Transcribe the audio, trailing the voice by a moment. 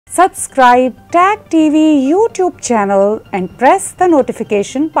Subscribe Tag TV YouTube channel and press the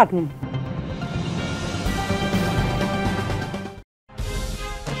notification button.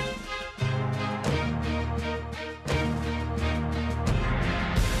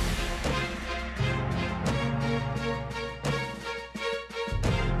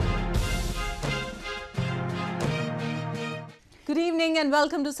 Good evening and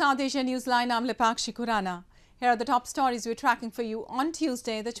welcome to South Asia Newsline. I'm Lipakshi Khurana. Here are the top stories we're tracking for you on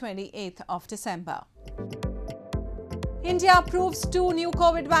Tuesday, the 28th of December. India approves 2 new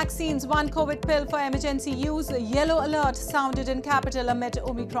COVID vaccines, 1 COVID pill for emergency use. A yellow alert sounded in capital amid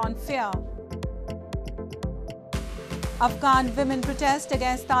Omicron fear. Afghan women protest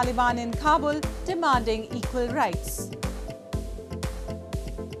against Taliban in Kabul, demanding equal rights.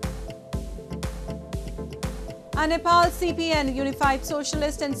 A Nepal CPN, Unified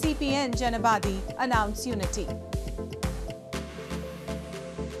Socialist and CPN Janabadi announce unity.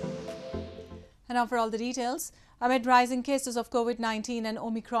 And now for all the details. Amid rising cases of COVID-19 and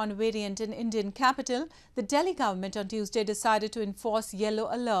Omicron variant in Indian capital, the Delhi government on Tuesday decided to enforce yellow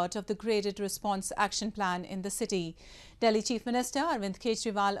alert of the graded response action plan in the city. Delhi Chief Minister Arvind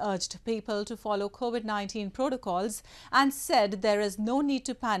Kejriwal urged people to follow COVID-19 protocols and said there is no need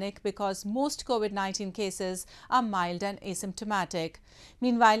to panic because most COVID-19 cases are mild and asymptomatic.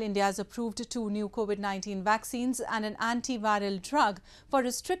 Meanwhile, India has approved 2 new COVID-19 vaccines and an antiviral drug for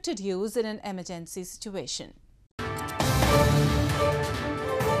restricted use in an emergency situation.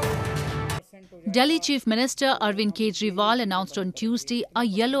 Delhi Chief Minister Arvind Kejriwal announced on Tuesday a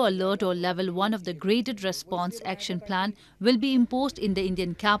yellow alert or level 1 of the graded response action plan will be imposed in the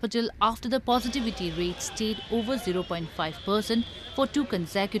Indian capital after the positivity rate stayed over 0.5% for 2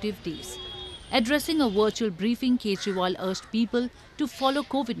 consecutive days. Addressing a virtual briefing, Kejriwal urged people to follow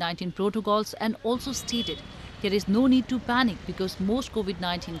COVID-19 protocols and also stated there is no need to panic because most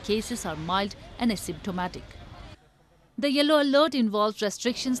COVID-19 cases are mild and asymptomatic. The yellow alert involves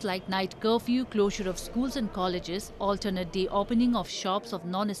restrictions like night curfew, closure of schools and colleges, alternate day opening of shops of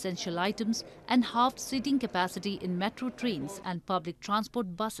non-essential items and halved seating capacity in metro trains and public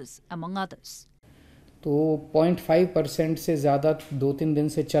transport buses, among others. तो 0.5% से ज़्यादा 2-3 दिन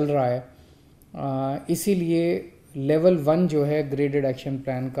से चल रहा है, इसीलिए level 1 जो है ग्रेडेड एक्शन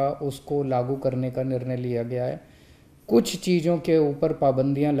प्लान का उसको लागू करने का निर्णय लिया गया है. कुछ चीज़ों के ऊपर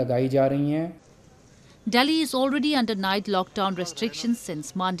पाबंदियां लगाई जा रही हैं. Delhi is already under night lockdown restrictions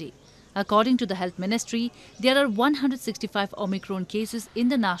since Monday. According to the Health Ministry, there are 165 Omicron cases in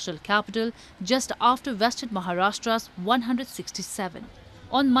the national capital just after Western Maharashtra's 167.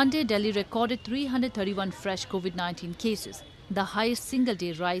 On Monday, Delhi recorded 331 fresh COVID-19 cases, the highest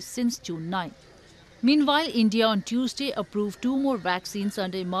single-day rise since June 9. Meanwhile, India on Tuesday approved 2 more vaccines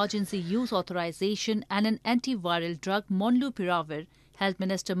under emergency use authorization and an antiviral drug, Molnupiravir, Health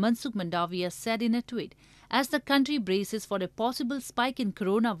Minister Mansukh Mandaviya said in a tweet, as the country braces for a possible spike in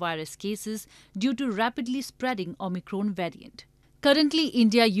coronavirus cases due to rapidly spreading Omicron variant. Currently,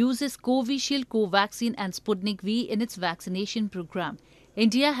 India uses Covishield, Covaxin and Sputnik V in its vaccination program.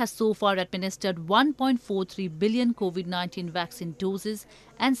 India has so far administered 1.43 billion COVID-19 vaccine doses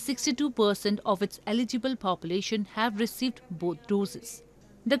and 62% of its eligible population have received both doses.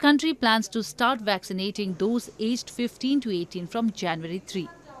 The country plans to start vaccinating those aged 15 to 18 from January 3.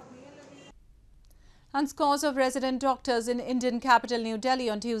 And scores of resident doctors in Indian capital New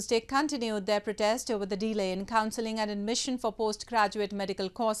Delhi on Tuesday continued their protest over the delay in counselling and admission for postgraduate medical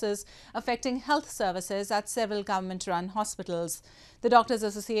courses affecting health services at several government-run hospitals. The Doctors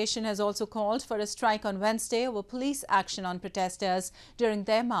Association has also called for a strike on Wednesday over police action on protesters during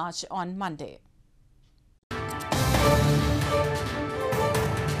their march on Monday.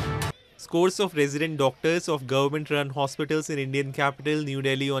 Scores of resident doctors of government-run hospitals in Indian capital New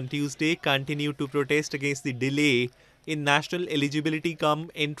Delhi on Tuesday continued to protest against the delay in National Eligibility Cum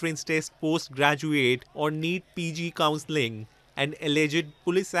Entrance Test Postgraduate or NEET PG counselling and alleged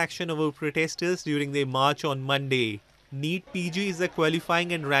police action over protesters during their march on Monday. NEET PG is a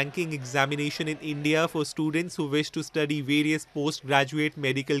qualifying and ranking examination in India for students who wish to study various postgraduate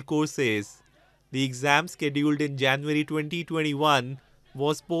medical courses. The exam, scheduled in January 2021,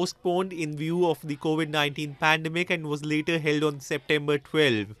 was postponed in view of the COVID-19 pandemic and was later held on September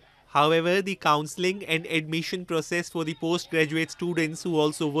 12. However, the counselling and admission process for the postgraduate students who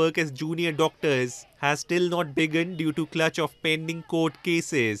also work as junior doctors has still not begun due to clutch of pending court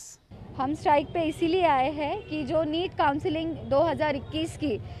cases. हम strike पे इसीलिए आए हैं कि जो NEET counselling 2021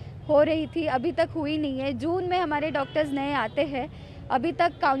 की हो रही थी अभी तक हुई नहीं है. जून में हमारे डॉक्टर्स नए आते हैं, अभी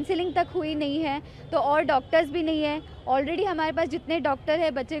तक काउंसलिंग तक हुई नहीं है, तो और डॉक्टर्स भी नहीं है. ऑलरेडी हमारे पास जितने डॉक्टर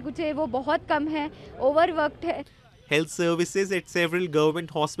हैं बचे कुचे वो बहुत कम हैं, ओवरवर्क्ड है. Health services at several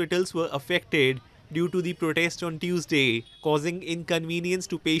government hospitals were affected due to the protest on Tuesday, causing inconvenience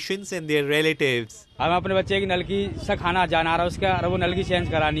to patients and their relatives. हम अपने बच्चे की नलकी से खाना जाना रहा उसका और वो नलकी चेंज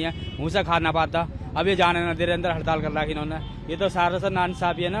करानी है, मुंह से खा ना पाता, अब ये जाने ना दे रहे, अंदर हड़ताल कर रखी इन्होंने। ये तो सारा सा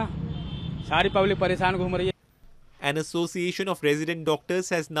नाइंसाफी है ना, सारी पब्लिक परेशान घूम रही है। An association of resident doctors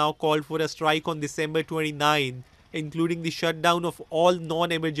has now called for a strike on December 29, including the shutdown of all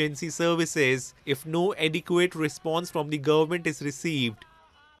non-emergency services if no adequate response from the government is received.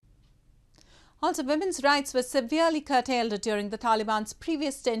 Also, women's rights were severely curtailed during the Taliban's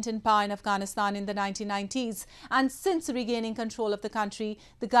previous stint in power in Afghanistan in the 1990s. And since regaining control of the country,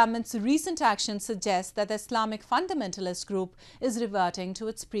 the government's recent actions suggest that the Islamic fundamentalist group is reverting to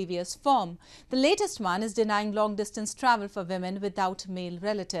its previous form. The latest one is denying long-distance travel for women without male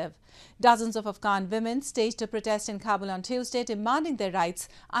relative. Dozens of Afghan women staged a protest in Kabul on Tuesday, demanding their rights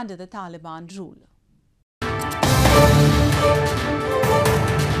under the Taliban rule.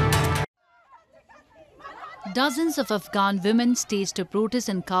 Dozens of Afghan women staged a protest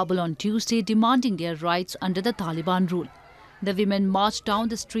in Kabul on Tuesday demanding their rights under the Taliban rule. The women marched down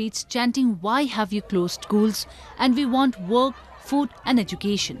the streets chanting, "Why have you closed schools? And we want work, food and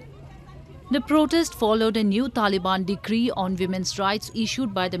education." The protest followed a new Taliban decree on women's rights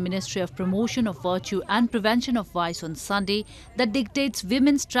issued by the Ministry of Promotion of Virtue and Prevention of Vice on Sunday that dictates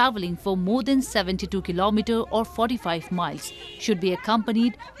women's travelling for more than 72 kilometers or 45 miles should be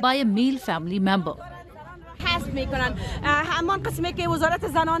accompanied by a male family member. حذف میکنن همان قسمی که وزارت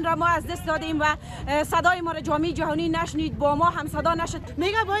زنان را ما از دست دادیم و صدای ما را جامعه جهانی نشنید با ما هم صدا نشد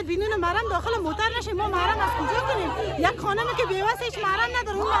میگه باید بدون محرم داخل موتر نشیم ما محرم از کجا کنیم یک خانمی که بیوه‌ست هیچ محرم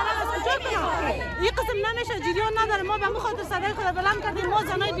نداره اون محرم از کجا کنه این قسم نمیشه جریان نداره ما به خاطر صدای خود بلند کردیم ما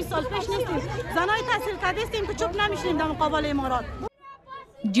زنای 20 سال پیش نیستیم زنای تحصیل کرده هستیم که چوب نمیشیم در مقابل امارات.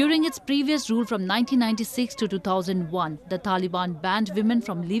 During its previous rule from 1996 to 2001, the Taliban banned women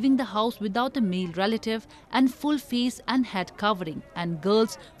from leaving the house without a male relative and full face and head covering, and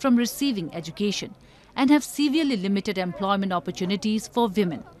girls from receiving education, and have severely limited employment opportunities for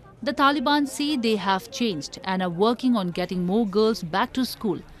women. The Taliban say they have changed and are working on getting more girls back to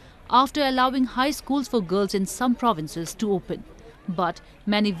school after allowing high schools for girls in some provinces to open. But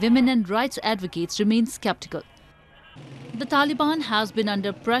many women and rights advocates remain skeptical. The Taliban has been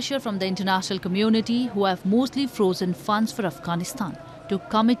under pressure from the international community, who have mostly frozen funds for Afghanistan, to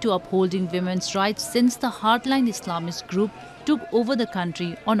commit to upholding women's rights since the hardline Islamist group took over the country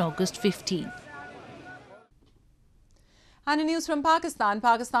on August 15. And in news from Pakistan,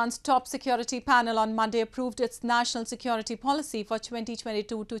 Pakistan's top security panel on Monday approved its national security policy for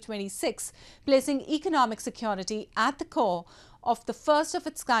 2022 to 26, placing economic security at the core of the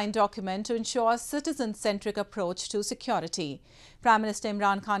first-of-its-kind document to ensure a citizen-centric approach to security. Prime Minister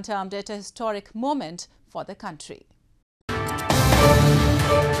Imran Khan termed it a historic moment for the country.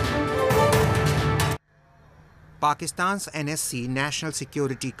 Pakistan's NSC National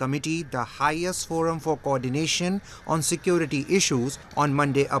Security Committee, the highest forum for coordination on security issues, on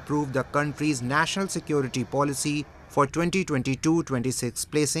Monday approved the country's national security policy for 2022-26,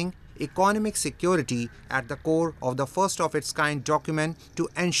 placing economic security at the core of the first-of-its-kind document to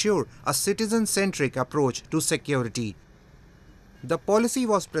ensure a citizen-centric approach to security. The policy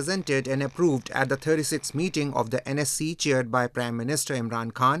was presented and approved at the 36th meeting of the NSC chaired by Prime Minister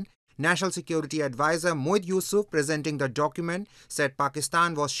Imran Khan. National Security Advisor Moeed Yusuf, presenting the document, said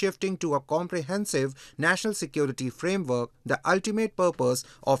Pakistan was shifting to a comprehensive national security framework, the ultimate purpose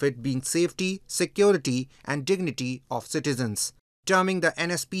of it being safety, security and dignity of citizens. Terming the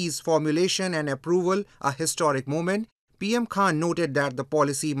NSP's formulation and approval a historic moment, PM Khan noted that the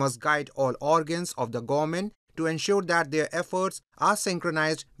policy must guide all organs of the government to ensure that their efforts are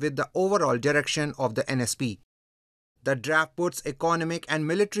synchronized with the overall direction of the NSP. The draft puts economic and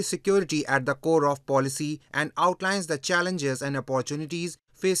military security at the core of policy and outlines the challenges and opportunities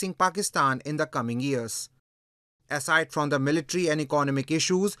facing Pakistan in the coming years. Aside from the military and economic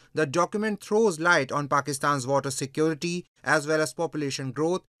issues, the document throws light on Pakistan's water security as well as population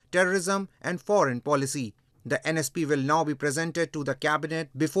growth, terrorism and foreign policy. The NSP will now be presented to the cabinet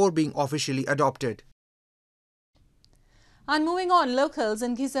before being officially adopted. And moving on, locals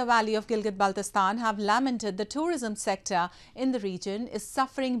in Giza Valley of Gilgit-Baltistan have lamented the tourism sector in the region is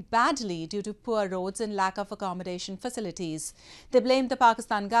suffering badly due to poor roads and lack of accommodation facilities. They blame the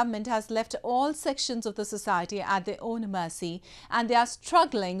Pakistan government has left all sections of the society at their own mercy, and they are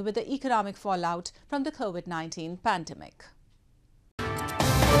struggling with the economic fallout from the COVID-19 pandemic.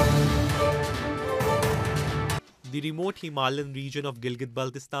 The remote Himalayan region of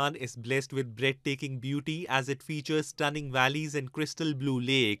Gilgit-Baltistan is blessed with breathtaking beauty as it features stunning valleys and crystal blue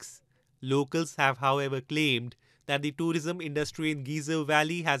lakes. Locals have, however, claimed that the tourism industry in Geyser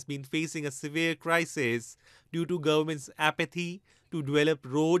Valley has been facing a severe crisis due to government's apathy to develop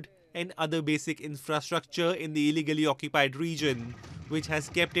road and other basic infrastructure in the illegally occupied region, which has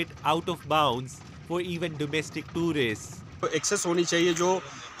kept it out of bounds for even domestic tourists. Access होनी चाहिए, जो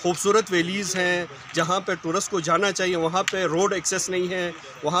खूबसूरत valleys हैं जहाँ पे tourist को जाना चाहिए वहाँ पे रोड एक्सेस नहीं है,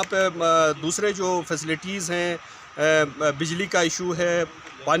 वहाँ पे दूसरे जो फैसिलिटीज़ हैं, बिजली का इशू है,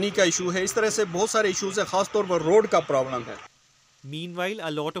 पानी का इशू है, इस तरह से बहुत सारे इशूज़ हैं, ख़ास तौर पर रोड का प्रॉब्लम है. Meanwhile,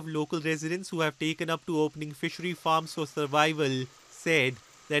 a lot of local residents who have taken up to opening fishery farms for survival said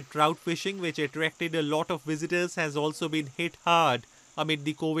that trout fishing, which attracted a lot of visitors, has also been hit hard amid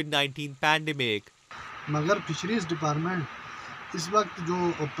the COVID-19 pandemic. मगर fisheries department इस वक्त जो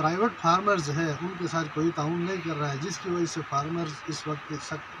private farmers है उनके साथ कोई ताउन नहीं कर रहा है, जिसकी वजह से फार्मर्स इस वक्त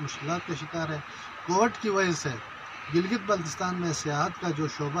सख्त मुश्किलात का शिकार है. कोविड की वजह से गिलगित बल्तिस्तान में सियाहत का जो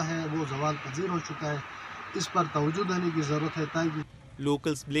शोबा है वो ज़वाल पजीर हो चुका है. इस पर तवज्जो देने की ज़रूरत है ताकि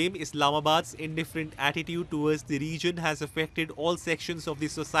Locals blame Islamabad's indifferent attitude towards the region has affected all sections of the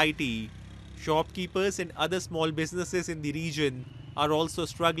society. Shopkeepers and other small businesses in the region are also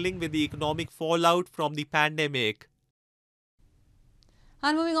struggling with the economic fallout from the pandemic.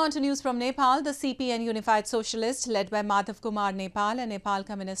 And moving on to news from Nepal, the CPN Unified Socialist led by Madhav Kumar Nepal and Nepal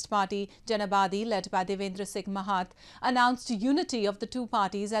Communist Party Janabadi led by Devendra Singh Mahat announced unity of the two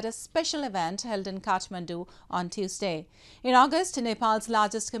parties at a special event held in Kathmandu on Tuesday. In August, Nepal's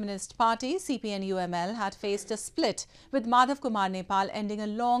largest communist party, CPN UML, had faced a split with Madhav Kumar Nepal ending a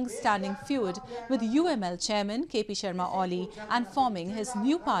long-standing feud with UML chairman KP Sharma Oli and forming his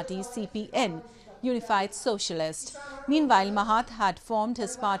new party CPN Unified Socialist. Meanwhile, Mahat had formed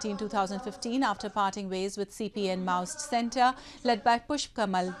his party in 2015 after parting ways with CPN Maoist Centre led by Pushp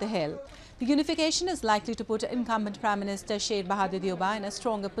Kamal Dahel. The unification is likely to put incumbent Prime Minister Sher Bahadur Deuba in a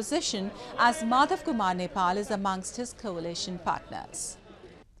stronger position as Madhav Kumar Nepal is amongst his coalition partners.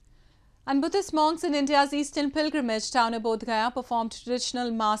 And Buddhist monks in India's eastern pilgrimage town of Bodh Gaya performed traditional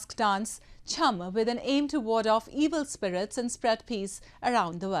mask dance Chham with an aim to ward off evil spirits and spread peace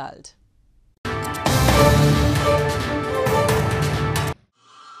around the world.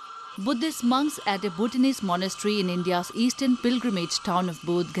 Buddhist monks at a Bhutanese monastery in India's eastern pilgrimage town of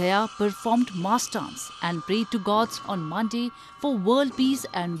Bodh Gaya performed mass dance and prayed to gods on Monday for world peace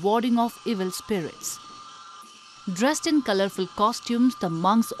and warding off evil spirits. Dressed in colourful costumes, the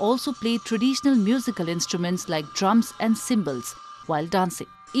monks also played traditional musical instruments like drums and cymbals while dancing.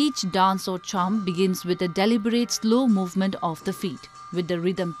 Each dance or chham begins with a deliberate slow movement of the feet, with the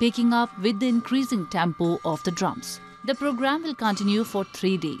rhythm picking up with the increasing tempo of the drums. The program will continue for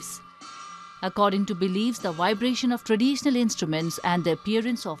 3 days. According to beliefs, the vibration of traditional instruments and the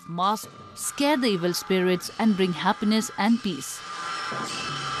appearance of masks scare the evil spirits and bring happiness and peace.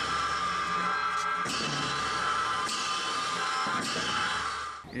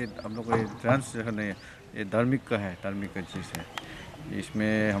 ये हम लोग ये dance जो है ना ये धार्मिक का है, धार्मिक का चीज़ है.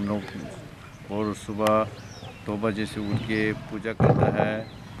 इसमें हम लोग और सुबह 2 बजे से उठ के पूजा करता है.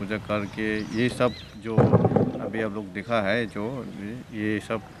 पूजा करके ये सब जो अभी आप लोग देखा है जो ये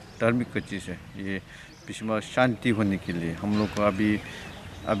सब धार्मिक का चीज़ है. ये विश्व में शांति होने के लिए हम लोग को अभी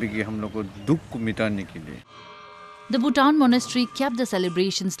के हम लोग को दुख को मिटाने के लिए. The Bhutan monastery kept the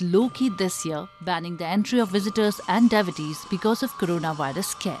celebrations low-key this year, banning the entry of visitors and devotees because of coronavirus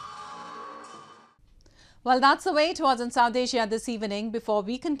scare. Well, that's the way it was in South Asia this evening. Before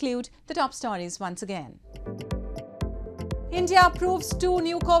we conclude, the top stories once again. India approves 2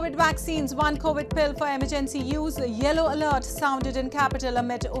 new COVID vaccines, 1 COVID pill for emergency use. A yellow alert sounded in capital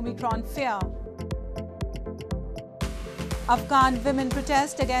amid Omicron fear. Afghan women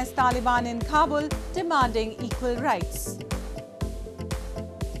protest against Taliban in Kabul, demanding equal rights.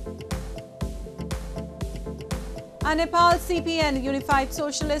 And Nepal CPN Unified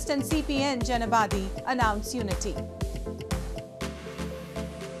Socialist and CPN Janabadi announce unity.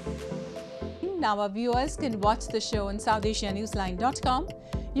 Now our viewers can watch the show on SouthAsiaNewsline.com.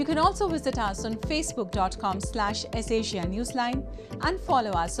 You can also visit us on Facebook.com/SAsiaNewsline and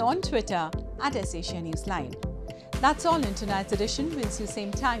follow us on Twitter @SAsiaNewsline. That's all in tonight's edition. We'll see you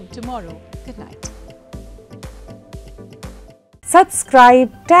same time tomorrow. Good night. Subscribe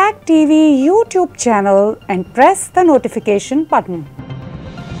TAG TV YouTube channel and press the notification button.